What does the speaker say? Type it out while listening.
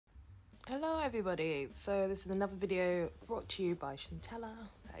Hello everybody, so this is another video brought to you by Shantella.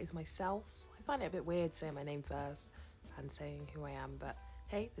 That is myself. I find it a bit weird saying my name first and saying who I am, but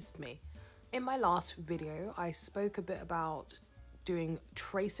hey, this is me. In my last video I spoke a bit about doing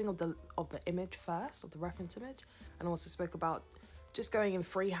tracing of the image first, of the reference image, and also spoke about just going in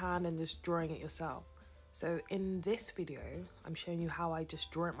freehand and just drawing it yourself. So in this video I'm showing you how I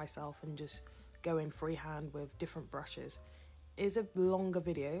just draw it myself and just go in freehand with different brushes. It is a longer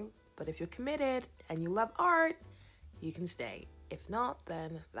video, but if you're committed and you love art, you can stay. If not,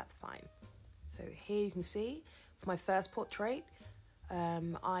 then that's fine. So here you can see, for my first portrait,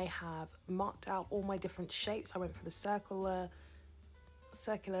 I have marked out all my different shapes. I went for the circular,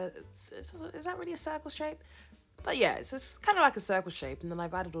 is that really a circle shape? But yeah, it's kind of like a circle shape, and then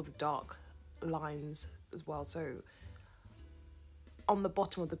I've added all the dark lines as well. So on the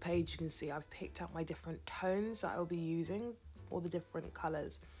bottom of the page, you can see I've picked out my different tones that I'll be using, all the different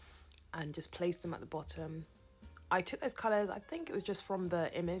colors, and just placed them at the bottom. I took those colors, I think it was just from the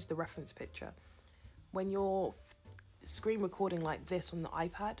image, the reference picture. When you're screen recording like this on the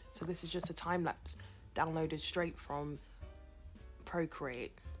iPad, so this is just a time lapse downloaded straight from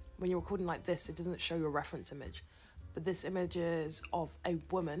Procreate. When you're recording like this, it doesn't show your reference image, but this image is of a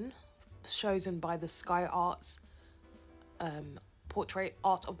woman chosen by the Skyarts portrait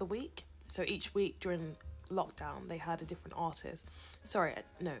art of the week. So each week during lockdown they had a different artist,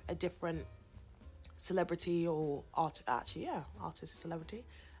 a different celebrity or artist, celebrity,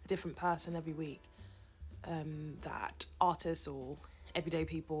 a different person every week that artists or everyday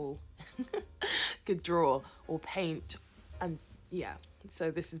people could draw or paint. And yeah,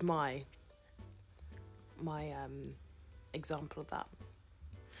 so this is my example of that.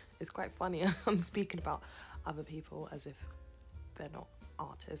 It's quite funny. I'm speaking about other people as if they're not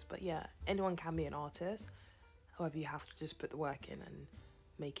artists, but yeah, anyone can be an artist. However, you have to just put the work in and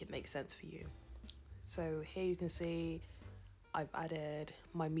make it make sense for you. So here you can see I've added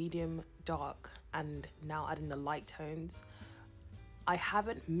my medium, dark, and now adding the light tones. I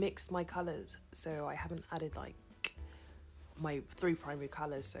haven't mixed my colors, so I haven't added like my three primary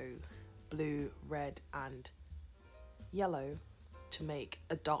colors, so blue, red, and yellow, to make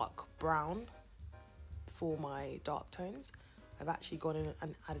a dark brown for my dark tones. I've actually gone in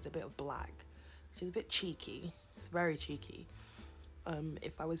and added a bit of black, which is a bit cheeky. It's very cheeky.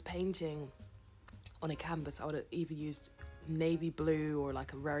 If I was painting on a canvas, I would have either used navy blue or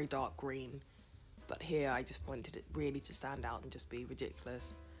like a very dark green. But here I just wanted it really to stand out and just be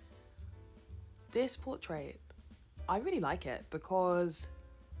ridiculous. This portrait, I really like it because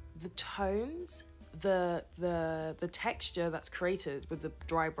the tones, the texture that's created with the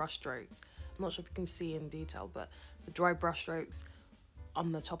dry brush strokes. I'm not sure if you can see in detail, but the dry brush strokes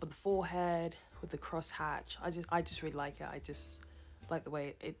on the top of the forehead with the crosshatch, I just really like it. I just like the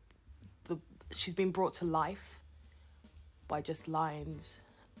way she's been brought to life by just lines,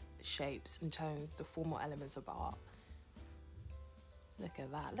 shapes and tones, the formal elements of art. Look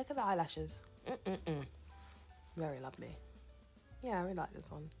at that, look at the eyelashes. Very lovely. Yeah, I really like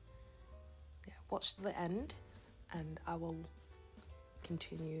this one. Yeah, watch the end and I will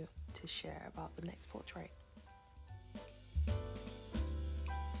continue to share about the next portrait.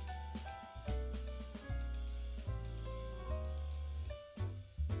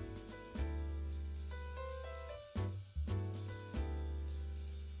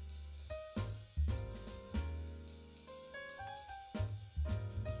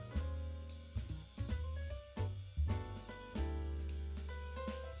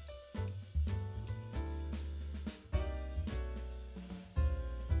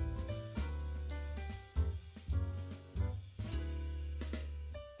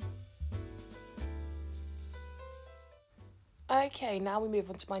 Okay, now we move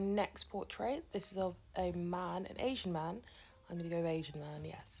on to my next portrait. This is of a man, an Asian man. I'm going to go Asian man,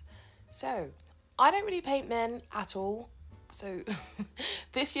 yes. So, I don't really paint men at all. So,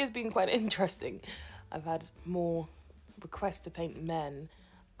 this year's been quite interesting. I've had more requests to paint men.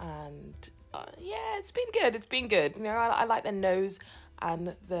 And yeah, it's been good. It's been good. You know, I like their nose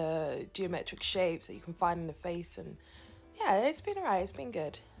and the geometric shapes that you can find in the face. And yeah, it's been alright. It's been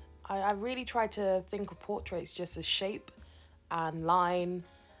good. I really tried to think of portraits just as shape and line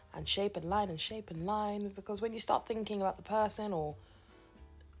and shape and line and shape and line, because when you start thinking about the person or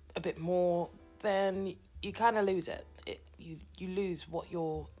a bit more, then you kind of lose it. You lose what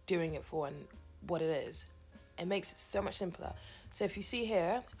you're doing it for and what it is. It makes it so much simpler. So if you see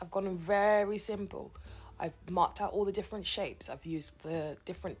here, I've gone in very simple. I've marked out all the different shapes. I've used the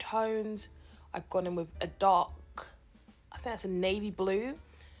different tones. I've gone in with a dark, I think that's a navy blue.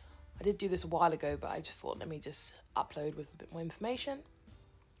 I did do this a while ago, but I just thought, let me just upload with a bit more information.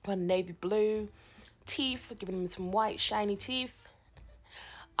 Went navy blue. Teeth, giving them some white shiny teeth.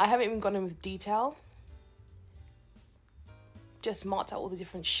 I haven't even gone in with detail. Just marked out all the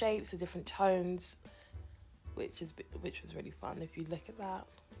different shapes, the different tones, which was really fun. If you look at that,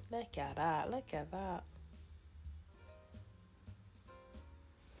 look at that, look at that.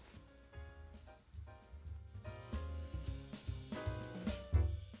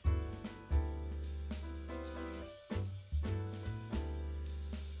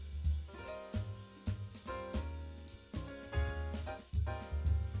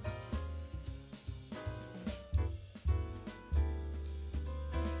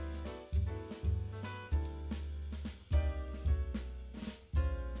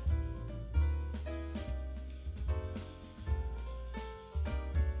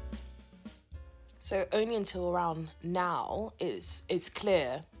 So only until around now it's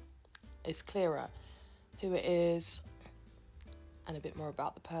clearer who it is and a bit more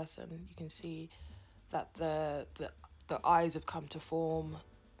about the person. You can see that the eyes have come to form.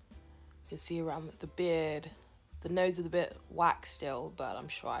 You can see around the beard. The nose is a bit whack still, but I'm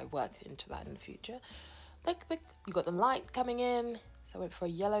sure I work into that in the future. Look, you got the light coming in. So I went for a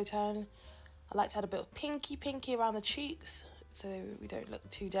yellow tone. I like to add a bit of pinky around the cheeks so we don't look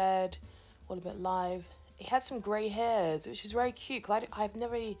too dead. All a bit live. He had some grey hairs, which is very cute because I've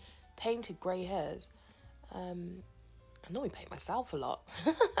never really painted grey hairs. I normally paint myself a lot,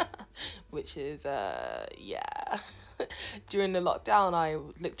 which is, yeah. During the lockdown, I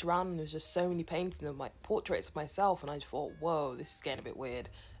looked around and there was just so many paintings of my portraits of myself, and I just thought, whoa, this is getting a bit weird.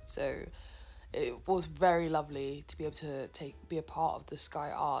 So it was very lovely to be able to be a part of the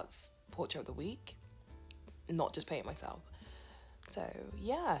Skyarts Portrait of the Week, not just paint myself. So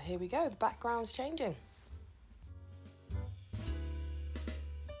yeah, here we go, the background's changing.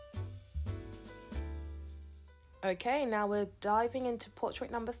 Okay, now we're diving into portrait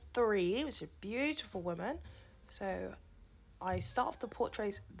number 3, which is a beautiful woman. So I start off the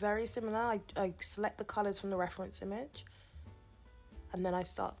portraits very similar. I select the colours from the reference image, and then I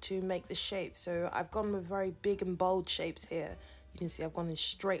start to make the shapes. So I've gone with very big and bold shapes here. You can see I've gone in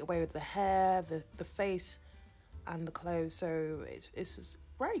straight away with the hair, the face, and the clothes. So it's just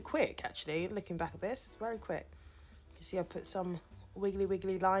very quick, actually. Looking back at this, it's very quick. You see I put some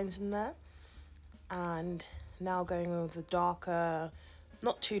wiggly lines in there, and now going with the darker,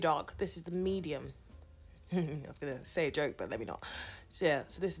 not too dark, this is the medium. I was gonna say a joke, but let me not. So yeah,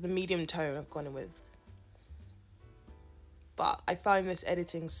 so this is the medium tone I've gone in with. But I find this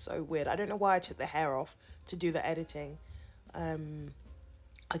editing so weird. I don't know why I took the hair off to do the editing.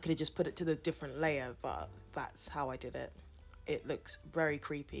 I could have just put it to the different layer, but that's how I did it. It looks very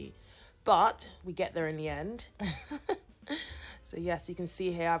creepy, but we get there in the end. So yes, you can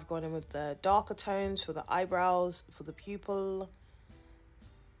see here I've gone in with the darker tones for the eyebrows, for the pupil,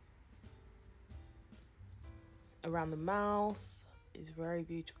 around the mouth is very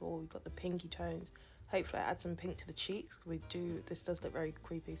beautiful. We've got the pinky tones. Hopefully I add some pink to the cheeks. This does look very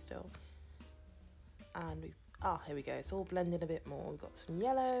creepy still. And here we go, it's all blending a bit more. We've got some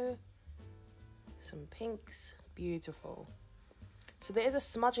yellow, some pinks, beautiful. So there is a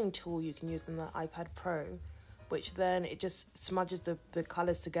smudging tool you can use on the iPad Pro, which then it just smudges the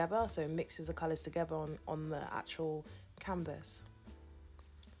colours together, so it mixes the colours together on the actual canvas.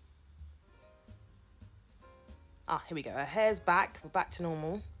 Here we go, her hair's back, we're back to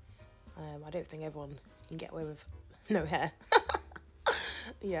normal. I don't think everyone can get away with no hair.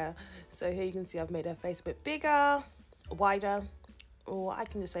 Yeah, so here you can see I've made her face a bit bigger, wider, or I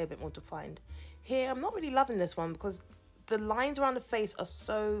can just say a bit more defined. Here, I'm not really loving this one because the lines around the face are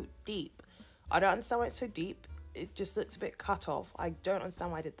so deep. I don't understand why it's so deep. It just looks a bit cut off. I don't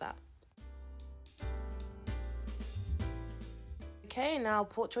understand why I did that. Okay, now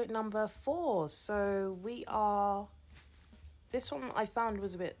portrait number 4. So this one I found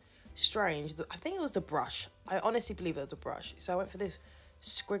was a bit strange. I think it was the brush. I honestly believe it was the brush. So I went for this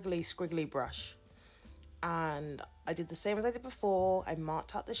squiggly brush. And I did the same as I did before. I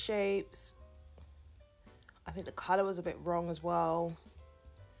marked out the shapes. I think the colour was a bit wrong as well.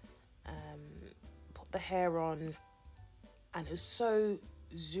 Put the hair on. And it was so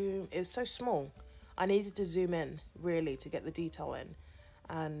small. I needed to zoom in, really, to get the detail in.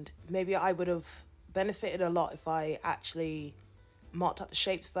 And maybe I would have benefited a lot if I actually marked out the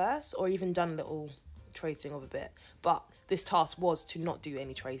shapes first, or even done a little tracing of a bit. But this task was to not do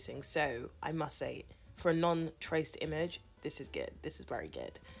any tracing, so I must say, for a non-traced image, this is good. This is very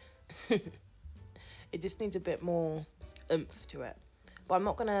good. It just needs a bit more oomph to it. But I'm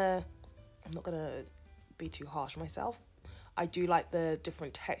not gonna be too harsh on myself. I do like the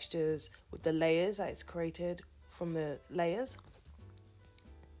different textures with the layers that it's created from the layers.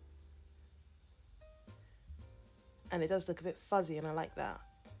 And it does look a bit fuzzy, and I like that.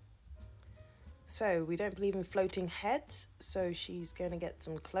 So we don't believe in floating heads, so she's going to get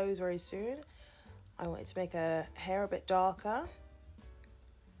some clothes very soon. I wanted to make her hair a bit darker.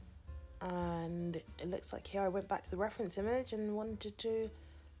 And it looks like here I went back to the reference image and wanted to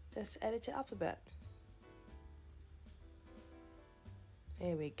just edit it up a bit.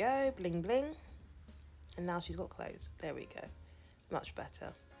 Here we go, bling bling. And now she's got clothes. There we go. Much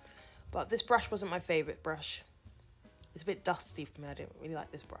better. But this brush wasn't my favourite brush. It's a bit dusty for me. I didn't really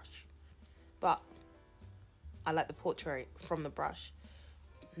like this brush. But I like the portrait from the brush.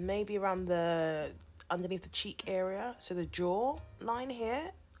 Maybe around the underneath the cheek area. So the jaw line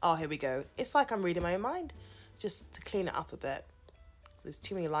here. Oh, here we go. It's like I'm reading my own mind. Just to clean it up a bit. There's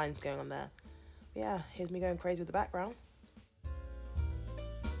too many lines going on there. Yeah, here's me going crazy with the background.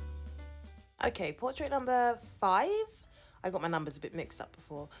 Okay, portrait number 5. I got my numbers a bit mixed up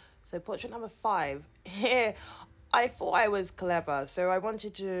before. So portrait number 5. Here, I thought I was clever. So I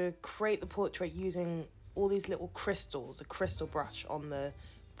wanted to create the portrait using all these little crystals, the crystal brush on the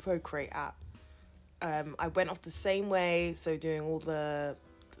Procreate app. I went off the same way, so doing all the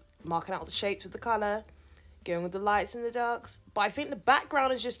marking out all the shapes with the colour, going with the lights and the darks. But I think the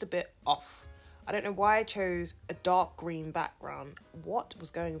background is just a bit off. I don't know why I chose a dark green background. What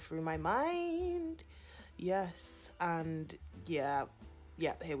was going through my mind? Yes, and yeah,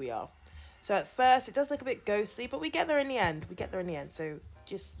 here we are. So at first it does look a bit ghostly, but we get there in the end. So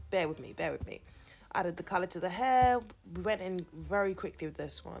just bear with me. Added the colour to the hair. We went in very quickly with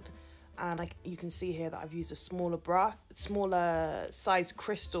this one. And you can see here that I've used a smaller size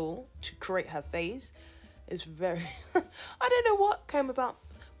crystal to create her face. It's very, I don't know what came about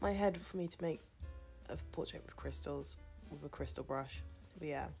my head for me to make a portrait with crystals, with a crystal brush. But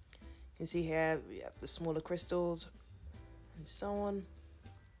yeah, you can see here, we have the smaller crystals and so on.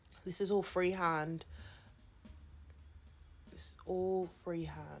 This is all freehand.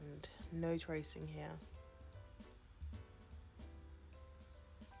 No tracing here.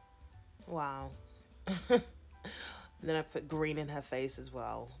 Wow. Then I put green in her face as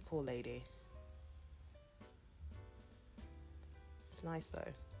well. Poor lady. It's nice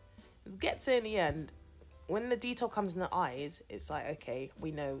though. It gets in the end. When the detail comes in the eyes, it's like, okay,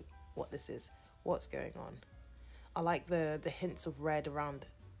 we know what this is. What's going on. I like the hints of red around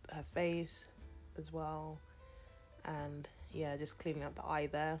her face as well. And yeah, just cleaning up the eye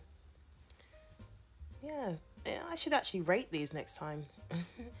there. Yeah, I should actually rate these next time.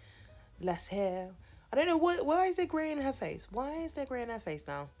 Less hair. I don't know, why is there grey in her face? Why is there grey in her face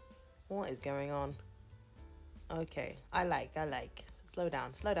now? What is going on? Okay, I like. Slow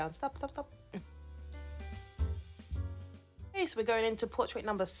down, stop. Okay, so we're going into portrait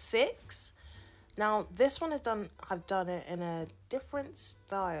number 6. Now, this one I've done it in a different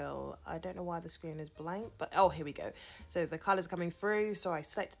style. I don't know why the screen is blank, but oh, here we go. So the colours coming through, so I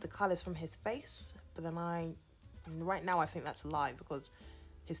selected the colours from his face, but then right now I think that's a lie because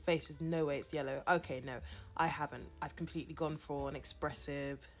his face is no way it's yellow. Okay, no, I haven't. I've completely gone for an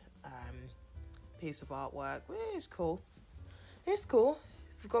expressive piece of artwork. It's cool.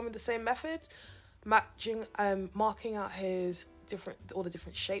 We've gone with the same method, matching, marking out all the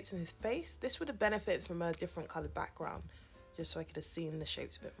different shapes in his face. This would have benefited from a different coloured background, just so I could have seen the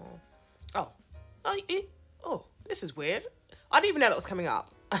shapes a bit more. Oh, this is weird. I didn't even know that was coming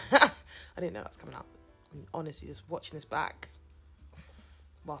up. I didn't know that was coming up. I'm honestly just watching this back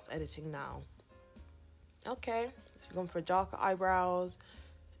whilst editing now. Okay, so we've gone for darker eyebrows.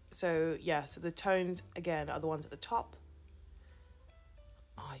 So yeah, so the tones again are the ones at the top.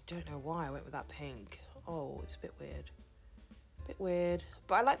 I don't know why I went with that pink. Oh, it's a bit weird.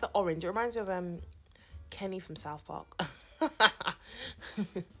 But I like the orange. It reminds me of Kenny from South Park.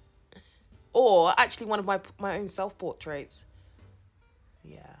 Or actually one of my own self-portraits.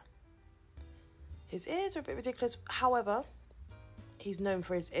 Yeah. His ears are a bit ridiculous. However, he's known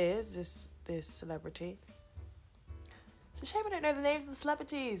for his ears, this celebrity. It's a shame I don't know the names of the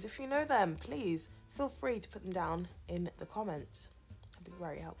celebrities. If you know them, please feel free to put them down in the comments. That'd be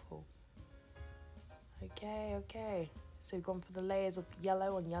very helpful. Okay. So we've gone for the layers of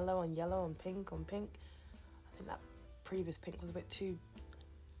yellow on yellow on yellow on pink on pink. I think that previous pink was a bit too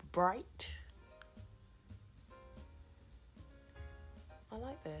bright. I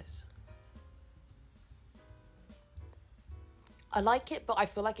like this. I like it, but I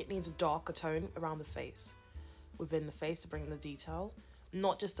feel like it needs a darker tone around the face, within the face, to bring the details.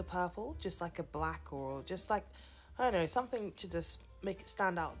 Not just a purple, just like a black, or just like, I don't know, something to just make it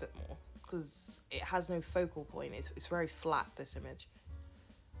stand out a bit more, because it has no focal point. It's very flat, this image.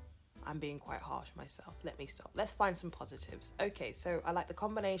 I'm being quite harsh myself. Let me stop. Let's find some positives. Okay, so I like the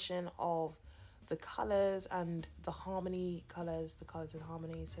combination of the colours and the harmony colours, the colours in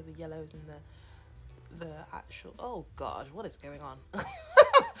harmony, so the yellows and the actual, oh god, what is going on?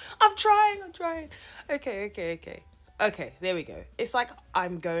 I'm trying. Okay, there we go. It's like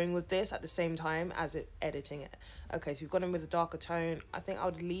I'm going with this at the same time as editing it. Okay, so we've gone in with a darker tone. I think I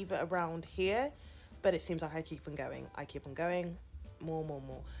would leave it around here, but it seems like I keep on going.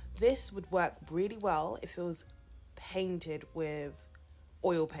 More. This would work really well if it was painted with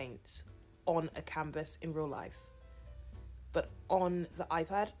oil paints on a canvas in real life. But on the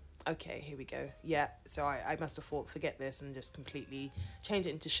iPad, okay, here we go. Yeah, so I must have thought, forget this and just completely change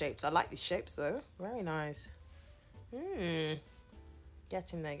it into shapes. I like these shapes though. Very nice.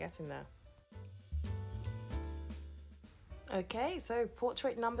 Getting there. Okay, so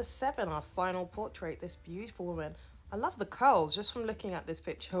portrait number 7, our final portrait, this beautiful woman. I love the curls just from looking at this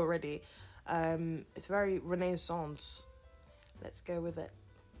picture already. It's very Renaissance. Let's go with it.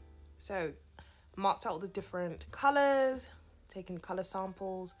 So, marked out all the different colours, taking colour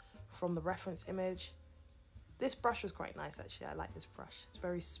samples from the reference image. This brush was quite nice actually. I like this brush. It's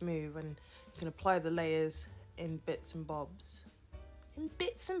very smooth and you can apply the layers in bits and bobs.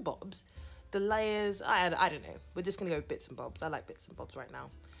 The layers, I don't know. We're just gonna go with bits and bobs. I like bits and bobs right now.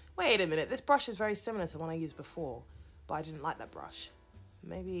 Wait a minute, this brush is very similar to the one I used before, but I didn't like that brush.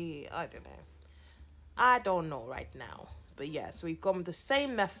 Maybe, I don't know. I don't know right now. But yeah, so we've gone with the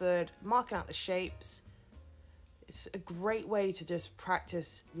same method, marking out the shapes. It's a great way to just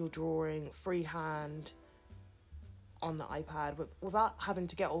practice your drawing freehand on the iPad without having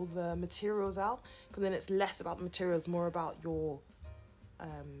to get all the materials out, because then it's less about the materials, more about your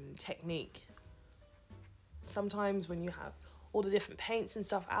technique. Sometimes when you have all the different paints and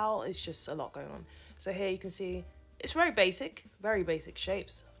stuff out, it's just a lot going on. So here you can see it's very basic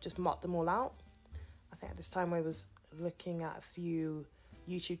shapes. Just marked them all out. I think at this time I was looking at a few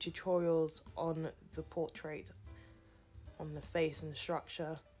YouTube tutorials on the portrait, on the face and the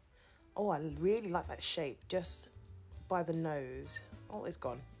structure. Oh, I really like that shape just by the nose. Oh, it's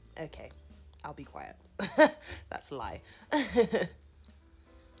gone. Okay, I'll be quiet. That's a lie.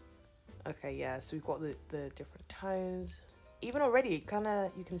 Okay, yeah, so we've got the different tones. Even already, kind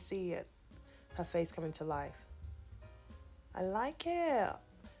of, you can see it, her face coming to life. I like it.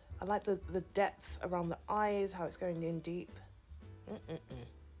 I like the depth around the eyes, how it's going in deep.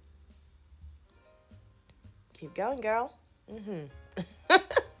 Keep going, girl.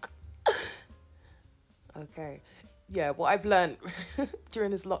 Okay. Yeah, what I've learned during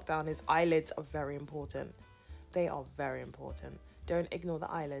this lockdown is eyelids are very important. They are very important. Don't ignore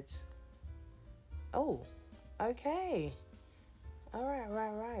the eyelids. Oh, okay. All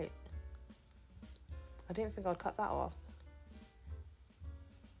right. I didn't think I'd cut that off.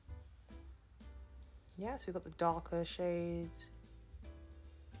 Yeah, so we've got the darker shades.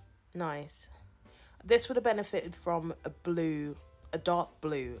 Nice. This would have benefited from a dark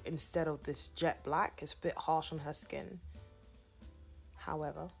blue instead of this jet black. It's a bit harsh on her skin.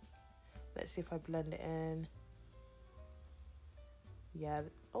 However, let's see if I blend it in. Yeah,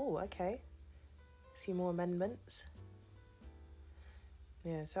 oh, okay. A few more amendments.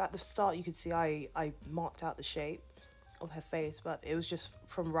 Yeah, so at the start you could see I marked out the shape of her face, but it was just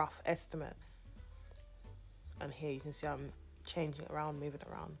from rough estimate. And here you can see I'm changing it around, moving it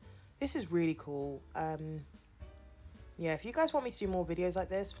around. This is really cool. Yeah, if you guys want me to do more videos like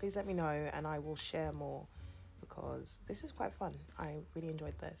this, please let me know and I will share more, because this is quite fun. I really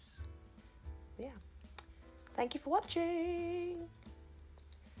enjoyed this. But yeah, thank you for watching.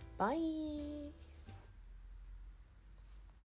 Bye.